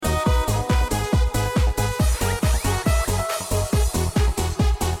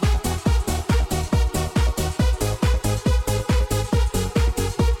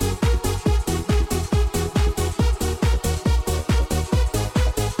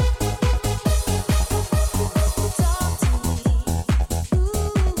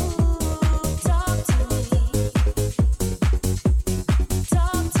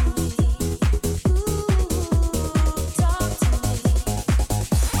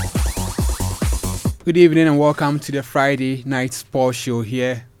Good evening and welcome to the Friday night sports show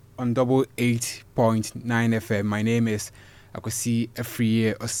here on Double 8.9 FM. My name is Akwasi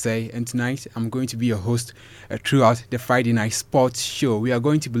Afriye Osei, and tonight I'm going to be your host throughout the Friday night sports show. We are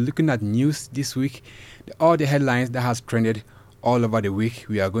going to be looking at news this week, all the headlines that has trended all over the week.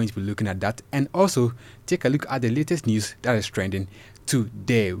 We are going to be looking at that and also take a look at the latest news that is trending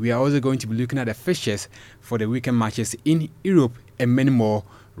today. We are also going to be looking at the fixtures for the weekend matches in Europe and many more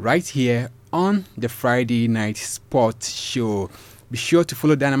right here on the Friday night sports show. Be sure to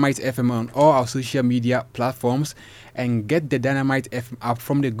follow Dynamite FM on all our social media platforms and get the Dynamite FM app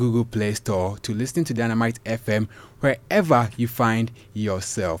from the Google Play Store to listen to Dynamite FM wherever you find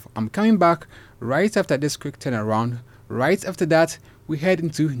yourself. I'm coming back right after this quick turnaround. Right after that, we head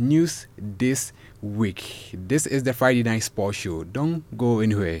into news this week. This is the Friday night sports show. Don't go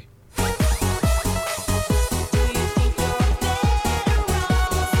anywhere.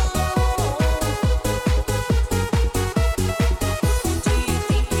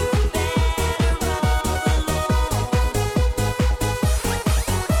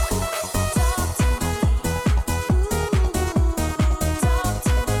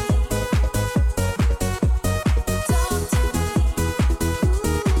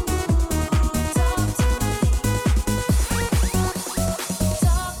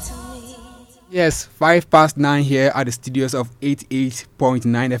 Yes, 9:05 here at the studios of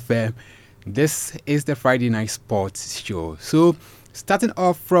 88.9 FM. This is the Friday night sports show. So, starting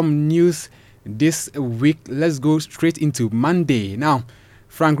off from news this week, let's go straight into Monday. Now,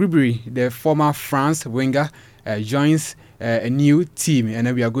 Franck Ribéry, the former France winger, joins a new team, and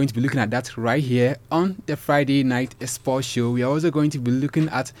then we are going to be looking at that right here on the Friday night sports show. We are also going to be looking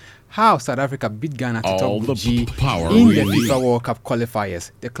at how South Africa beat Ghana to top Group G in the FIFA World Cup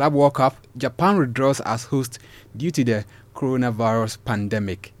qualifiers. The Club World Cup, Japan withdraws as host due to the coronavirus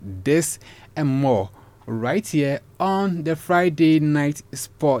pandemic. This and more right here on the Friday night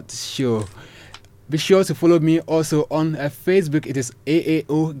sports show. Be sure to follow me also on Facebook. It is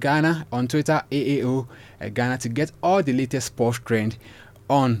AAO Ghana. On Twitter, AAO Ghana, to get all the latest sports trend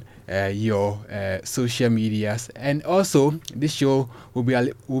on your social medias. And also, this show will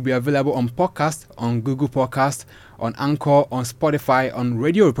be available on podcast, on Google Podcast, on Anchor, on Spotify, on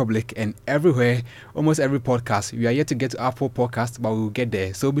Radio Republic, and everywhere. Almost every podcast. We are yet to get to Apple Podcast, but we will get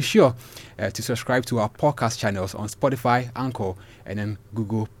there. So be sure to subscribe to our podcast channels on Spotify, Anchor, and then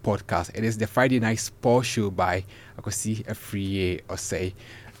Google Podcast. It is the Friday night sports show by Akwasi Afriye Osei.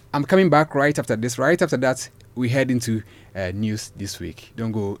 I'm coming back right after this. Right after that, we head into news this week.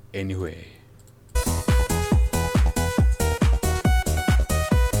 Don't go anywhere.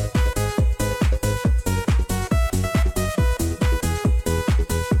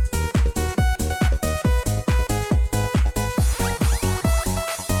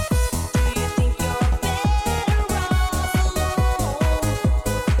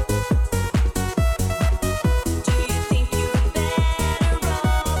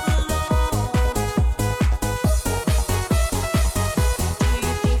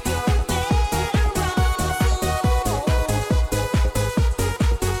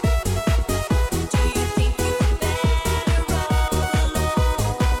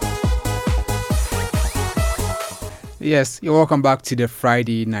 Yes, you're welcome back to the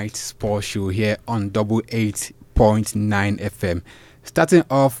Friday night sports show here on Double 8.9 FM. Starting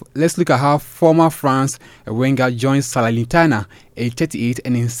off, let's look at how former France winger joins Salernitana, age 38,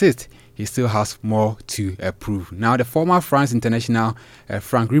 and insists he still has more to prove. Now, the former France international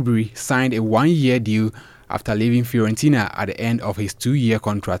Franck Ribéry signed a one-year deal after leaving Fiorentina at the end of his 2-year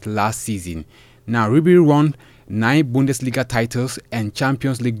contract last season. Now, Ribéry won 9 Bundesliga titles and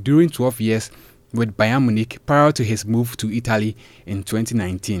Champions League during 12 years with Bayern Munich prior to his move to Italy in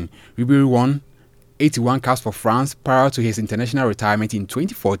 2019. Ribéry won 81 caps for France prior to his international retirement in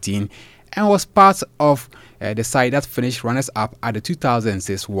 2014 and was part of the side that finished runners-up at the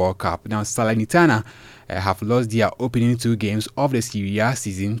 2006 World Cup. Now, Salernitana have lost their opening 2 games of the Serie A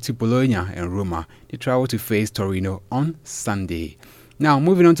season to Bologna and Roma. They travel to face Torino on Sunday. Now,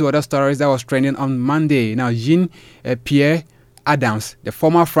 moving on to other stories that was trending on Monday. Now, Jean-Pierre Adams, the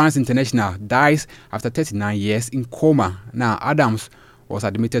former France international, dies after 39 years in coma. Now, Adams was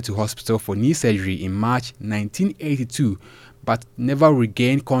admitted to hospital for knee surgery in March 1982, but never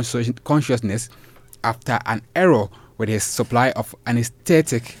regained consciousness after an error with his supply of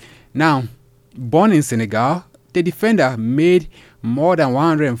anesthetic. Now, born in Senegal, the defender made more than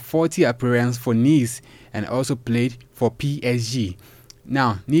 140 appearances for Nice and also played for PSG.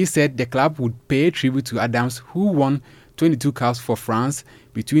 Now, Nice said the club would pay tribute to Adams, who won 22 caps for France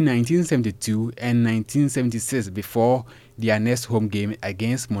between 1972 and 1976 before their next home game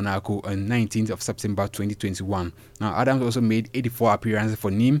against Monaco on 19th of September 2021. Now, Adams also made 84 appearances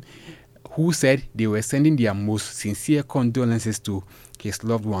for Nîmes, who said they were sending their most sincere condolences to his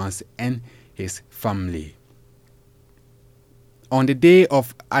loved ones and his family. On the day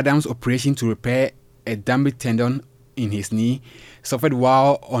of Adams' operation to repair a damaged tendon in his knee, suffered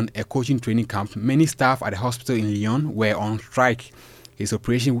while on a coaching training camp, many staff at the hospital in Lyon were on strike. His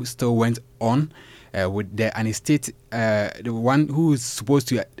operation still went on with the anesthetic, the one who is supposed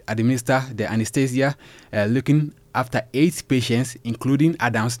to administer the anesthesia, looking after 8 patients, including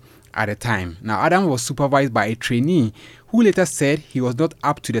Adams, at the time. Now, Adams was supervised by a trainee who later said he was not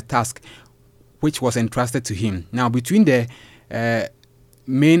up to the task which was entrusted to him. Now, between the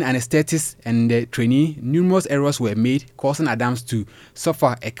main anesthetist and the trainee, numerous errors were made, causing Adams to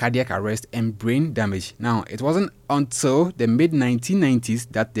suffer a cardiac arrest and brain damage. Now, it wasn't until the mid-1990s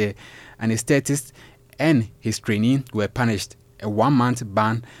that the anesthetist and his trainee were punished, a 1-month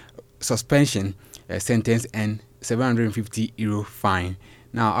ban, suspension sentence, and €750 fine.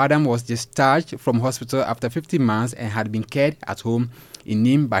 Now, Adam was discharged from hospital after 15 months and had been cared at home in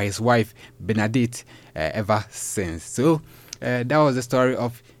Nîmes by his wife, Bernadette, ever since. So, that was the story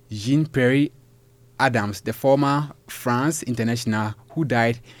of Jean-Pierre Adams, the former France international who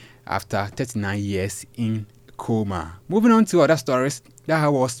died after 39 years in coma. Moving on to other stories that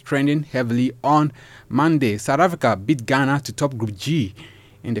was trending heavily on Monday. South Africa beat Ghana to top Group G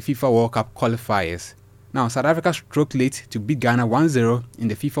in the FIFA World Cup qualifiers. Now, South Africa stroked late to beat Ghana 1-0 in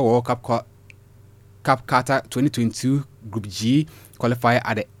the FIFA World Cup Qatar 2022 Group G qualifier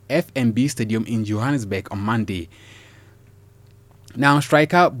at the FNB Stadium in Johannesburg on Monday. Now,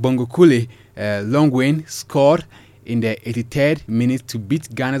 striker Bongokule Longwen scored in the 83rd minute to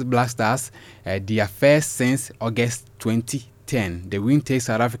beat Ghana's Black Stars, their first since August 2010. The win takes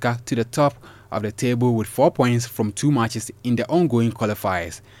South Africa to the top of the table with 4 points from 2 matches in the ongoing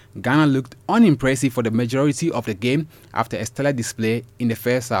qualifiers. Ghana looked unimpressive for the majority of the game after a stellar display in the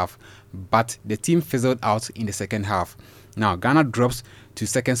first half, but the team fizzled out in the second half. Now, Ghana drops to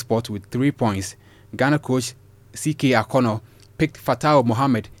second spot with 3 points. Ghana coach CK Akono picked Fatau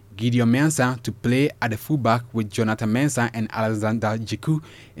Mohamed, Gideon Mensah to play at the fullback with Jonathan Mensah and Alexander Jiku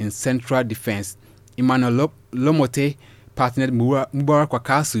in central defense. Emmanuel Lomote partnered Mubarak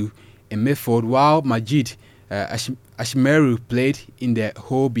Wakasu in midfield, while Majid Ashimeru played in the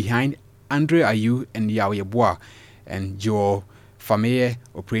hole behind Andre Ayew and Yao Yeboah, and Joel Fameye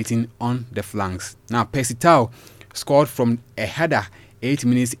operating on the flanks. Now, Percy Tau scored from a header 8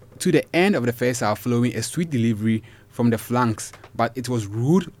 minutes to the end of the first half following a sweet delivery from the flanks, but it was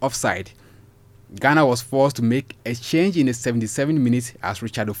ruled offside. Ghana was forced to make a change in the 77th minute as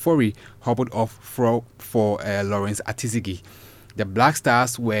Richard Ofori hobbled off for Lawrence Atizigi. The Black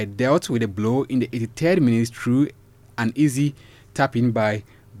Stars were dealt with a blow in the 83rd minute through an easy tap-in by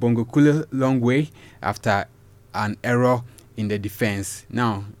Bongokule Longway after an error in the defense.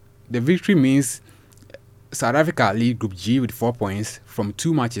 Now, the victory means South Africa lead Group G with 4 points from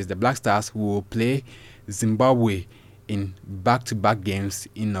 2 matches. The Black Stars will play Zimbabwe in back-to-back games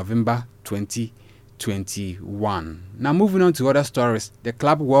in November 2021. Now, moving on to other stories. The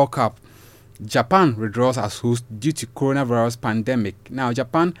Club World Cup. Japan withdraws as host due to coronavirus pandemic. Now,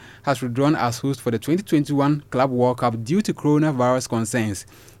 Japan has withdrawn as host for the 2021 Club World Cup due to coronavirus concerns.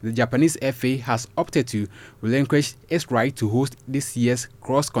 The Japanese FA has opted to relinquish its right to host this year's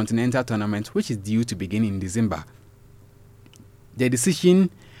cross-continental tournament, which is due to begin in December. The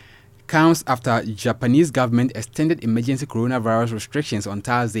decision comes after Japanese government extended emergency coronavirus restrictions on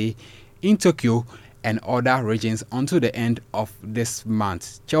Thursday in Tokyo and other regions until the end of this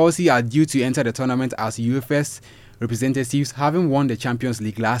month. Chelsea are due to enter the tournament as UEFA's representatives, having won the Champions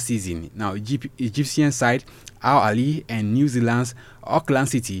League last season. Now, Egyptian side Al Ahly and New Zealand's Auckland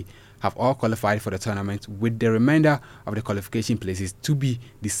City have all qualified for the tournament, with the remainder of the qualification places to be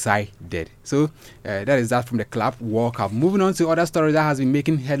decided. So that is that from the Club World Cup. Moving on to other stories that has been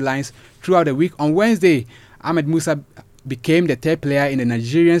making headlines throughout the week. On Wednesday, Ahmed Musa became the 3rd player in the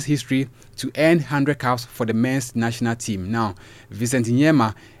Nigerians' history to earn 100 caps for the men's national team. Now, Vincent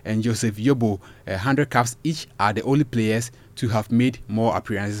Nyema and Joseph Yobo, 100 caps each, are the only players to have made more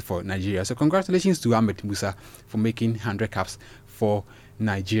appearances for Nigeria. So congratulations to Ahmed Musa for making 100 caps for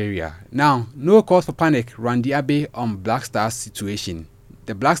Nigeria. Now, no cause for panic. Randy Abbey on Black Stars situation.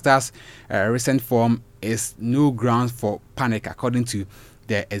 The Black Stars' recent form is no grounds for panic, according to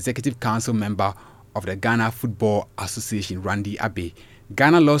the Executive Council member of the Ghana Football Association, Randy Abbey.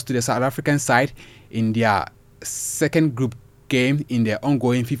 Ghana lost to the South African side in their second group game in the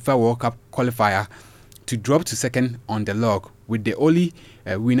ongoing FIFA World Cup qualifier to drop to second on the log, with the only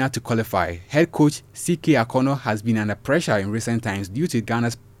winner to qualify. Head coach CK Akono has been under pressure in recent times due to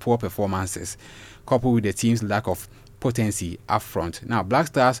Ghana's poor performances, coupled with the team's lack of potency up front. Now, Black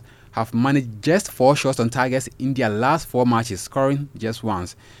Stars have managed just 4 shots on targets in their last 4 matches, scoring just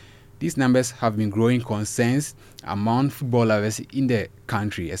once. These numbers have been growing concerns among football lovers in the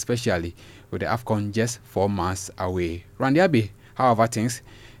country, especially with the AFCON just 4 months away. Randy Abbey, however, thinks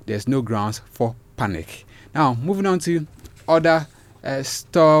there's no grounds for panic. Now, moving on to other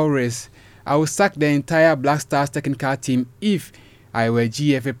stories. I will sack the entire Black Stars technical team if I were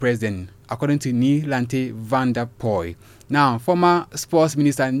GFA president, according to Nielante van der Poel. Now, former sports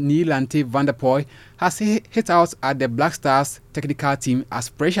minister Nielante van der Poel has hit out at the Black Stars technical team as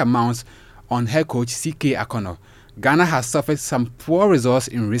pressure mounts on head coach CK Akono. Ghana has suffered some poor results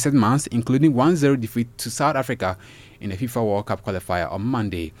in recent months, including 1-0 defeat to South Africa in the FIFA World Cup qualifier on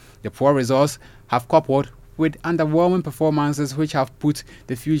Monday. The poor results have coupled with underwhelming performances which have put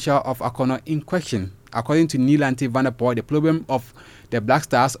the future of Akono in question. According to Nielante van der Poel, the problem of the Black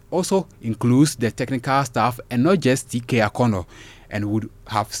Stars also includes the technical staff and not just CK Akono, and would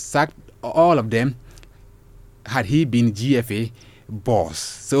have sacked all of them had he been GFA boss.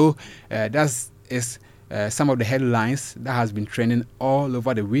 So that is some of the headlines that has been trending all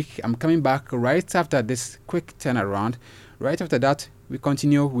over the week. I'm coming back right after this quick turnaround. Right after that, we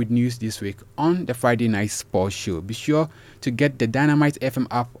continue with news this week on the Friday Night Sports Show. Be sure to get the Dynamite FM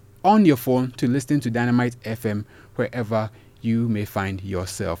app on your phone to listen to Dynamite FM wherever you may find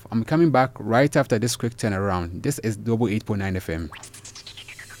yourself. I'm coming back right after this quick turnaround. This is Double 8.9 FM.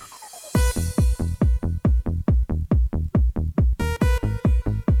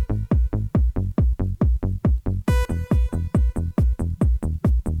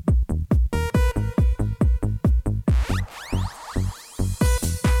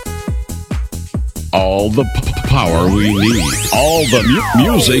 All the power we need. All the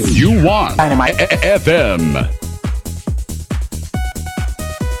music you want. Dynamite FM.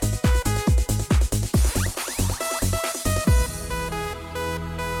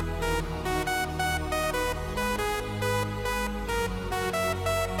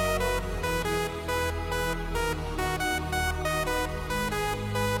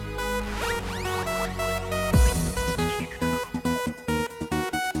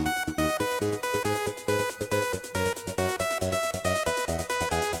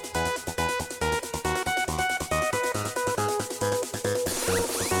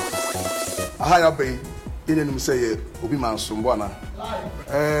 Hi, Abbey. Didn't say Obi Mansumwana.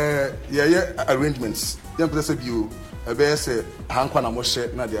 Yeah, arrangements. Young person view a bear say Hankwana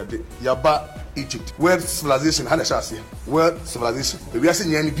Moshe Nadia Yaba Egypt. World civilization had a chassis. World civilization. We are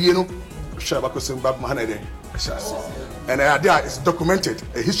seeing any Bieno Shabakos and Bab Mahanade chassis. And there is documented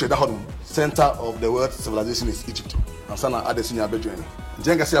a history that the center of the world civilization is Egypt. And Sana Adesina Bedouin.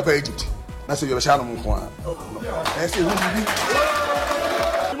 Jenga Siaba Egypt. That's your Shannon Mukwana. I say,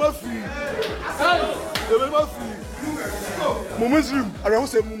 Muslim, I don't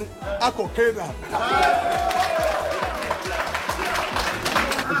say Ako Keda.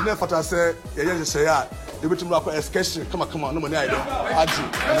 And then what I say, you say, you bet me up a sketch. Come on, no money. I don't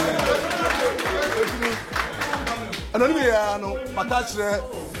know. My touch there,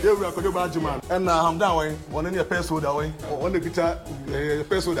 you will go to Bajiman. And I'm that way. One in your peso that way. One the guitar,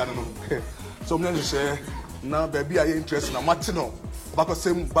 peso that I know. So I'm going to say, now, baby, I interested in Martino. Because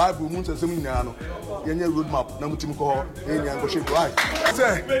same Bible moons and some Yano, Yanya roadmap, Namutim call, Yanya Goshen Drive.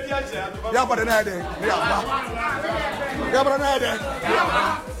 Say, Yabanade, Yabanade.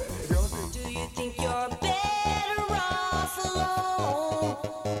 Do you think you're better off alone?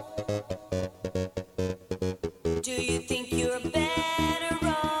 Do you think you're better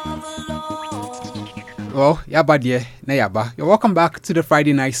off alone? Well, Yaba dear, Nayaba. You're welcome back to the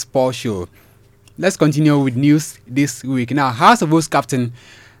Friday Night Sports Show. Let's continue with news this week. Now, Hearts of Oak's captain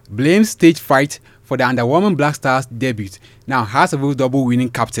blames stage fright for the underwhelming Black Stars debut. Now, Hearts of Oak's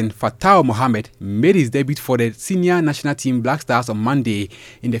double-winning captain Fatau Mohamed made his debut for the senior national team Black Stars on Monday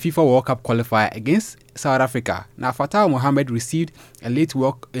in the FIFA World Cup qualifier against South Africa. Now, Fatau Mohamed received a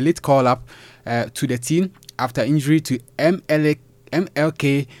late call-up to the team after injury to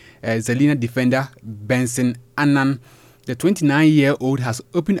MLK Zelina defender Benson Annan. The 29-year-old has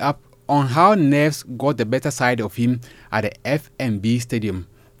opened up on how nerves got the better side of him at the FNB Stadium.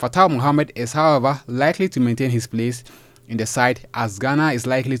 Fatau Mohamed is, however, likely to maintain his place in the side as Ghana is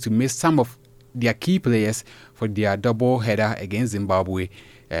likely to miss some of their key players for their double header against Zimbabwe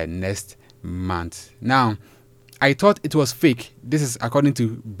next month. Now, I thought it was fake. This is according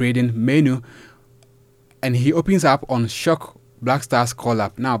to Braden Menu, and he opens up on shock Black Stars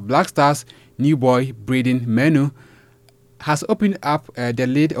call-up. Now, Black Stars new boy Braden Menu has opened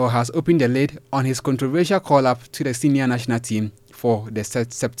the lid on his controversial call-up to the senior national team for the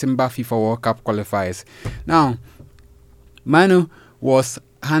September FIFA World Cup qualifiers. Now, Manu was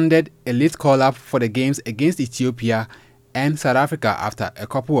handed a late call-up for the games against Ethiopia and South Africa after a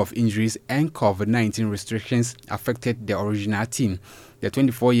couple of injuries and COVID-19 restrictions affected the original team. The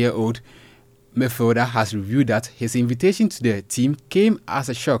 24-year-old midfielder has revealed that his invitation to the team came as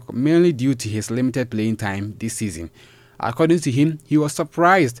a shock, mainly due to his limited playing time this season. According to him, he was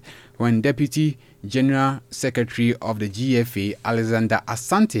surprised when Deputy General Secretary of the GFA, Alexander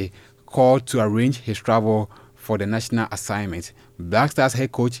Asante, called to arrange his travel for the national assignment. Black Stars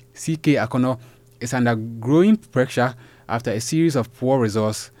head coach CK Akono is under growing pressure after a series of poor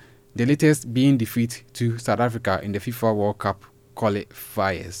results, the latest being defeat to South Africa in the FIFA World Cup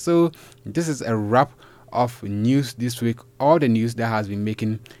qualifiers. So this is a wrap of news this week, all the news that has been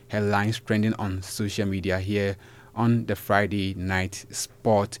making headlines trending on social media here on the Friday Night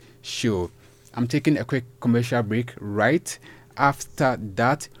Sport Show. I'm taking a quick commercial break. Right after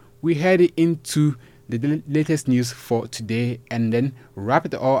that, we head into the latest news for today and then wrap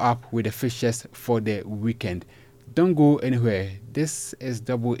it all up with the fixtures for the weekend. Don't go anywhere. This is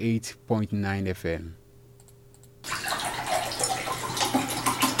 88.9 FM.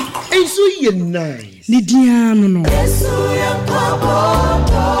 It's so nice. Nidiano no.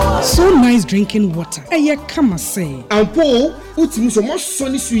 So nice drinking water. Eye kama say. Ampo, utimi so mo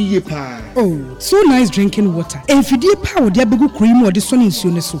soni su ye pa. Oh, so nice drinking water. Enfidie pa wo de abegu cream wo de soni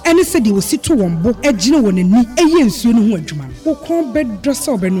nsuo ne so. Ene se de wo sito wombo, agine wo nani, eye nsuo no ho adwuma. Wo kon bedro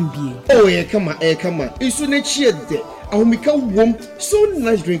se obenum bie. Oh, kama. Isu na chie de. Ahomika wom, so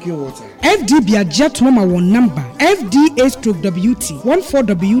nice drinking water. FDB Ajatuma ma one number FDA/WT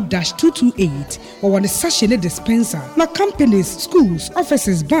 14W-228 or one sachet dispenser. Na companies, schools,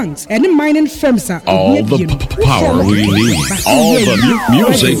 offices, banks, and mining firms are all the power we need. All the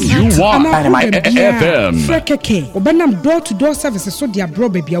music you want. FM. Frekeke. Obanam door-to-door services so dia bro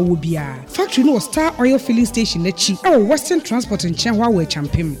baby awobia. Factory no Star Oil filling station nechi. Our Western Transport in Chenwa we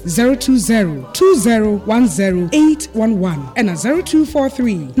champim 020-2010-811 and a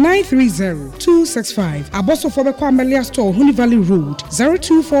 0243-930-265. Aboso Fobekwa Amelia Store, Honey Valley Road,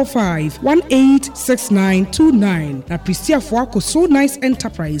 0245-186929. Na Pristia Fuako So Nice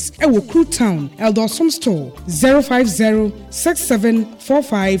Enterprise, Ewo Crew Town, Eldorsom Store,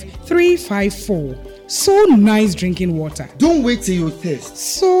 050-6745-354. So nice drinking water. Don't wait till you taste.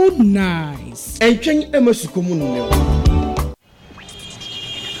 So nice. And change emasukomu no.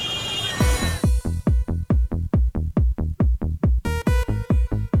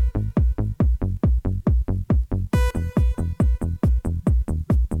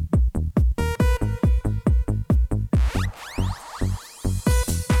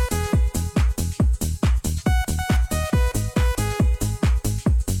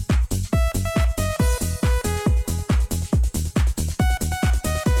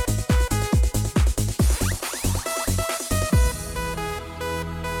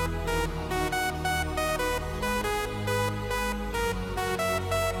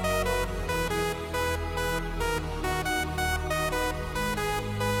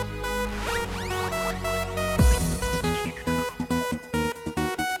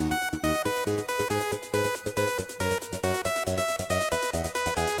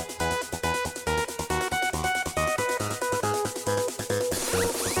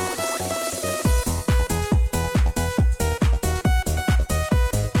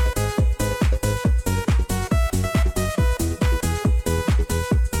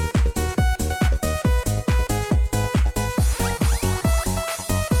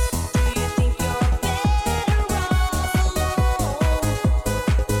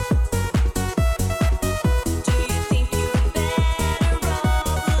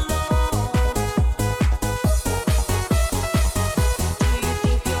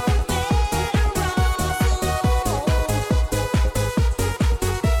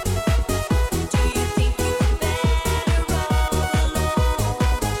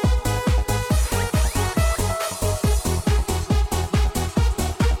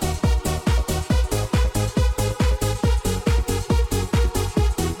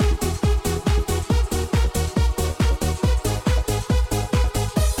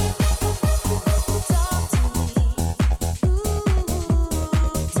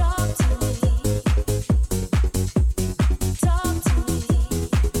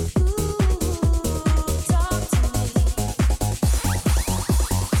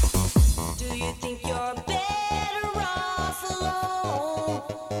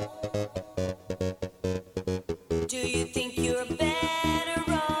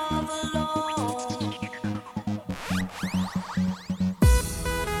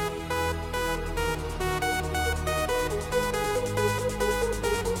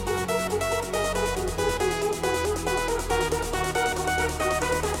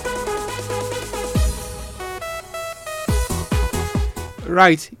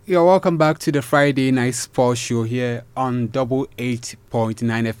 Right, you're welcome back to the Friday night sports show here on double 8.9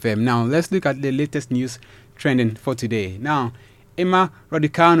 FM. Now, let's look at the latest news trending for today. Now, Emma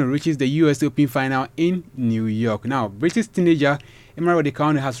Raducanu reaches the US Open final in New York. Now, British teenager Emma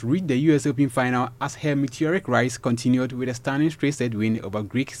Raducanu has reached the US Open final as her meteoric rise continued with a stunning straight-set win over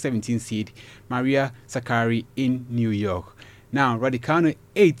Greek 17 seed Maria Sakkari in New York. Now, Raducanu,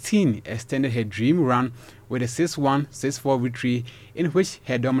 18, extended her dream run with a 6-1, 6-4 victory in which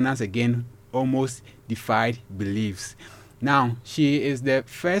her dominance again almost defied beliefs. Now, she is the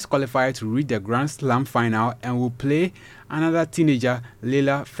first qualifier to reach the Grand Slam final and will play another teenager,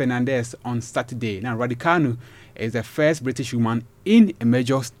 Leila Fernandez, on Saturday. Now, Raducanu is the first British woman in a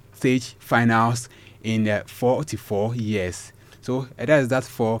major stage finals in 44 years. So, that is that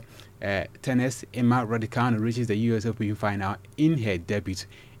for tennis. Emma Raducanu reaches the US Open final in her debut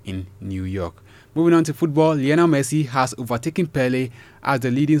in New York. Moving on to football, Lionel Messi has overtaken Pele as the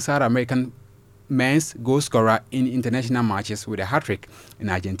leading South American men's goal scorer in international matches with a hat-trick in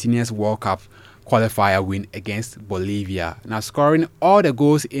Argentina's World Cup qualifier win against Bolivia. Now, scoring all the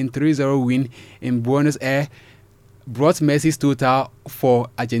goals in 3-0 win in Buenos Aires brought Messi's total for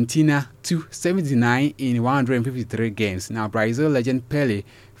Argentina to 79 in 153 games. Now, Brazil legend Pele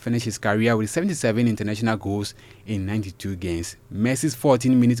finished his career with 77 international goals in 92 games. Messi's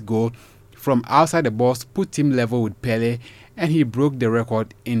 14-minute goal from outside the box put him level with Pele, and he broke the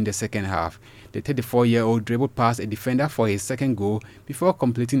record in the second half. The 34-year-old dribbled past a defender for his second goal before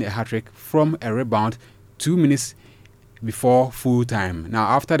completing a hat-trick from a rebound 2 minutes before full time. Now,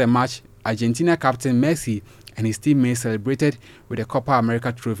 after the match, Argentina captain Messi and his teammates celebrated with a Copa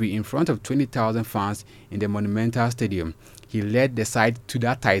America trophy in front of 20,000 fans in the Monumental Stadium. He led the side to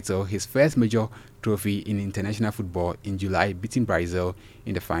that title, his first major trophy in international football, in July, beating Brazil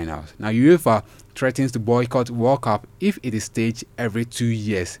in the finals. Now, UEFA threatens to boycott World Cup if it is staged every 2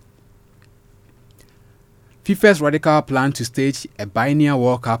 years. FIFA's radical plan to stage a biennial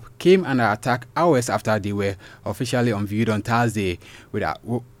World Cup came under attack hours after they were officially unveiled on Thursday, with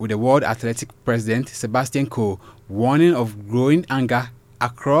the World Athletic President Sebastian Coe warning of growing anger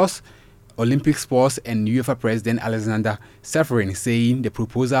across Olympic sports and UEFA President Alexander Seferin saying the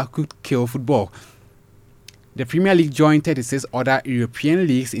proposal could kill football. The Premier League joined 36 other European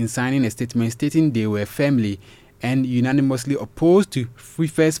leagues in signing a statement stating they were firmly and unanimously opposed to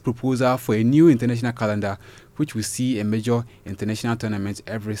FIFA's proposal for a new international calendar, which will see a major international tournament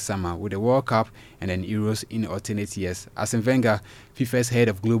every summer, with the World Cup and then Euros in alternate years. Arsene Wenger, FIFA's head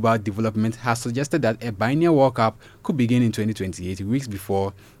of global development, has suggested that a biennial World Cup could begin in 2028, weeks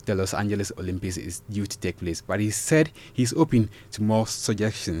before the Los Angeles Olympics is due to take place. But he said he's open to more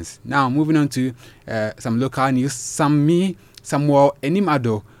suggestions. Now, moving on to some local news. Samuel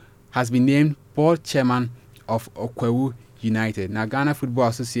Enim-Addo has been named board chairman of Okwewu United. Now, Ghana Football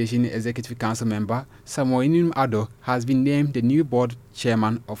Association Executive Council member Samuel Enim-Addo has been named the new board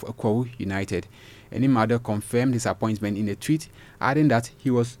chairman of Okwewu United. Enim-Addo confirmed his appointment in a tweet, adding that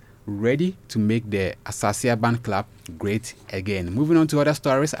he was ready to make the Asasiaban club great again. Moving on to other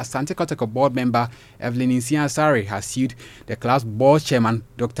stories, Asante Kotoko board member Evelyn Nsia-Asare has sued the club's board chairman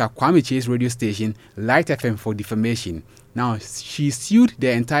Dr. Kwame Chase radio station Light FM for defamation. Now, she sued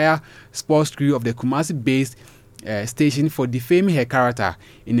the entire sports crew of the Kumasi-based station for defaming her character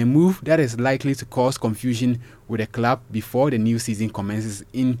in a move that is likely to cause confusion with the club before the new season commences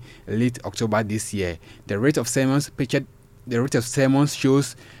in late October this year. The rate of sermons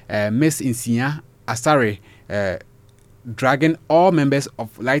shows Miss Nsia-Asare dragging all members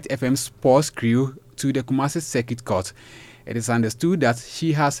of Light FM sports crew to the Kumasi Circuit Court. It is understood that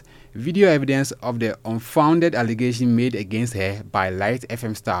she has video evidence of the unfounded allegation made against her by Light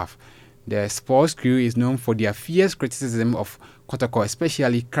FM staff. The sports crew is known for their fierce criticism of Kotoko,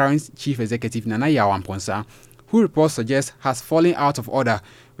 especially current chief executive Nana Yaw Amponsah, who reports suggest has fallen out of order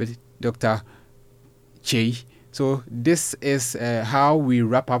with Dr. Che. So this is how we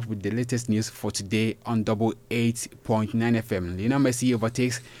wrap up with the latest news for today on double 8.9 FM. Lionel Messi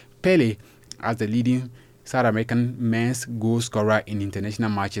overtakes Pele as the leading South American men's goal scorer in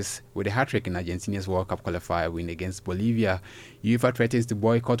international matches with a hat-trick in Argentina's World Cup qualifier win against Bolivia. UEFA threatens to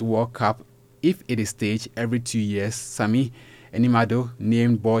boycott World Cup if it is staged every 2 years. Samuel Enim-Addo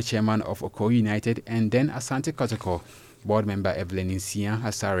named board chairman of Okwewu United, and then Asante Kotoko board member Evelyn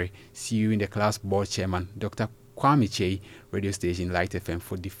Nsia-Asare suing the club's board chairman Dr. Kwame Che radio station Light FM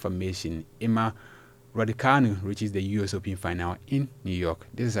for defamation. Emma Raducanu reaches the US Open final in New York.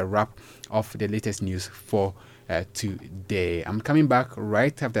 This is a wrap of the latest news for today. I'm coming back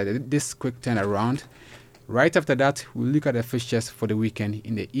right after this quick turnaround. Right after that, we'll look at the fixtures for the weekend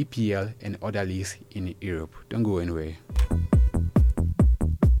in the EPL and other leagues in Europe. Don't go anywhere.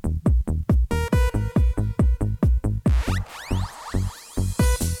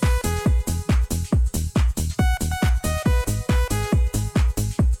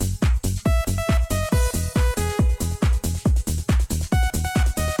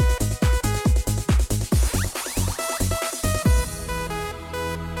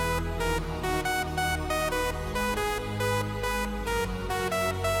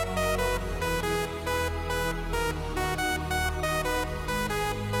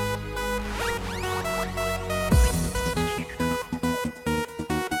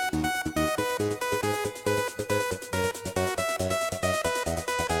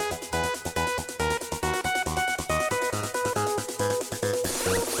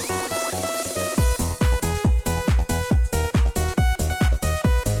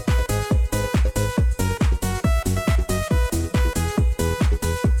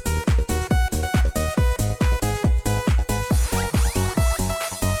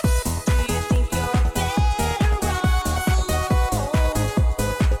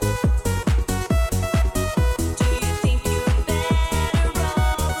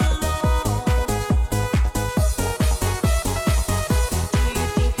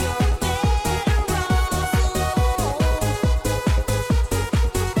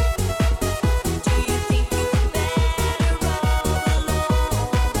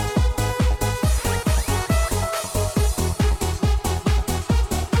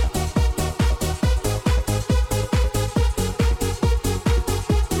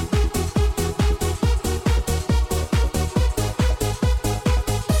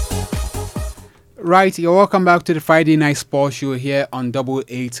 Right, you're welcome back to the Friday Night Sports Show here on Double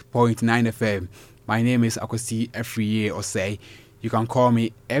 8.9 FM. My name is Akosi Efriye Osei. You can call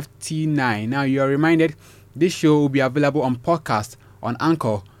me FT9. Now you are reminded this show will be available on podcast, on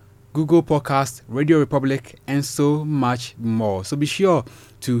Anchor, Google Podcast, Radio Republic, and so much more. So be sure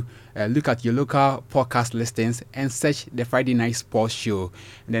to look at your local podcast listings and search the Friday Night Sports Show,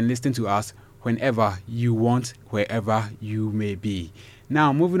 and then listen to us whenever you want, wherever you may be.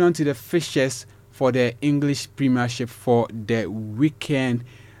 Now, moving on to the fixtures for the English Premiership for the weekend.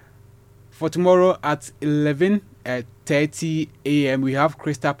 For tomorrow at 11:30 a.m., we have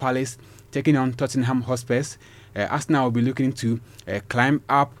Crystal Palace taking on Tottenham Hotspurs. Arsenal will be looking to climb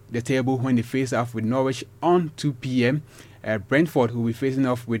up the table when they face off with Norwich on 2 p.m. Brentford will be facing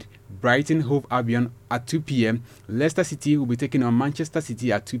off with Brighton Hove Albion at 2 p.m. Leicester City will be taking on Manchester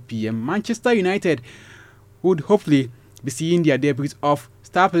City at 2 p.m. Manchester United would hopefully be seeing their debut of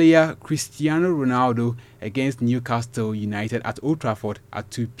star player Cristiano Ronaldo against Newcastle United at Old Trafford at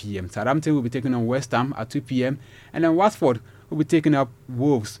 2 p.m. Southampton will be taking on West Ham at 2 p.m. And then Watford will be taking up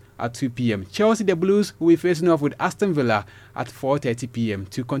Wolves at 2 p.m. Chelsea the Blues will be facing off with Aston Villa at 4:30 p.m.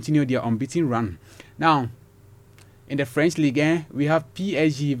 to continue their unbeaten run. Now, in the French Ligue 1, we have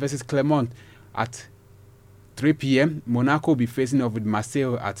PSG versus Clermont at 3 p.m. Monaco will be facing off with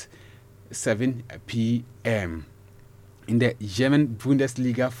Marseille at 7 p.m. In the German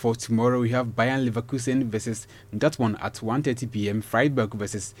Bundesliga for tomorrow, we have Bayern Leverkusen versus Dortmund at 1:30 p.m. Freiburg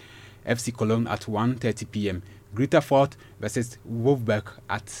versus FC Cologne at 1:30 p.m. Greuther Fürth versus Wolfsburg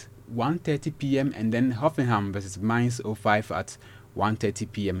at 1:30 p.m. and then Hoffenheim versus Mainz 05 at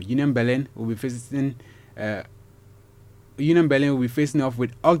 1:30 p.m. Union Berlin will be facing off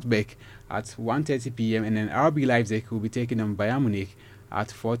with Augsburg at 1:30 p.m. and then RB Leipzig will be taking on Bayern Munich at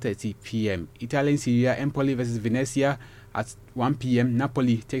 4:30 p.m. Italian Serie A, Empoli versus Venezia at 1 p.m.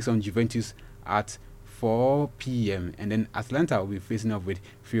 Napoli takes on Juventus at 4 p.m. and then Atlanta will be facing off with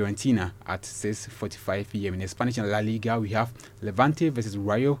Fiorentina at 6:45 p.m. In the Spanish La Liga, we have Levante versus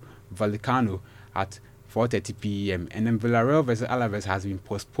Rayo Vallecano at 4:30 p.m. and then Villarreal versus Alaves has been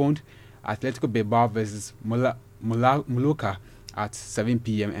postponed. Atletico Bilbao versus Mallorca at 7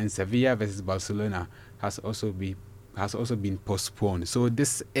 p.m. and Sevilla versus Barcelona has also been postponed. So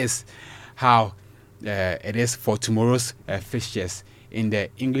this is how it is for tomorrow's fixtures in the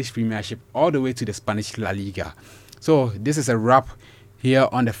English Premiership all the way to the Spanish La Liga. So this is a wrap here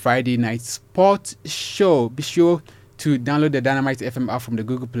on the Friday Night Sports Show. Be sure to download the Dynamite FM app from the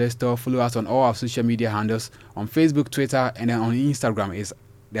Google Play Store. Follow us on all our social media handles on Facebook, Twitter, and then on Instagram.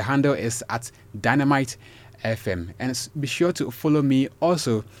 The handle is at Dynamite FM. And be sure to follow me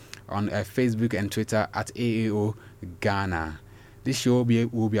also on Facebook and Twitter at AAO Ghana. This show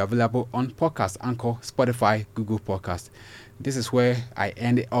will be available on podcast, Anchor, Spotify, Google Podcast. This is where I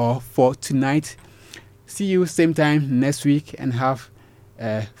end it all for tonight. See you same time next week and have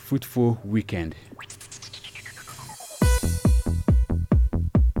a fruitful weekend.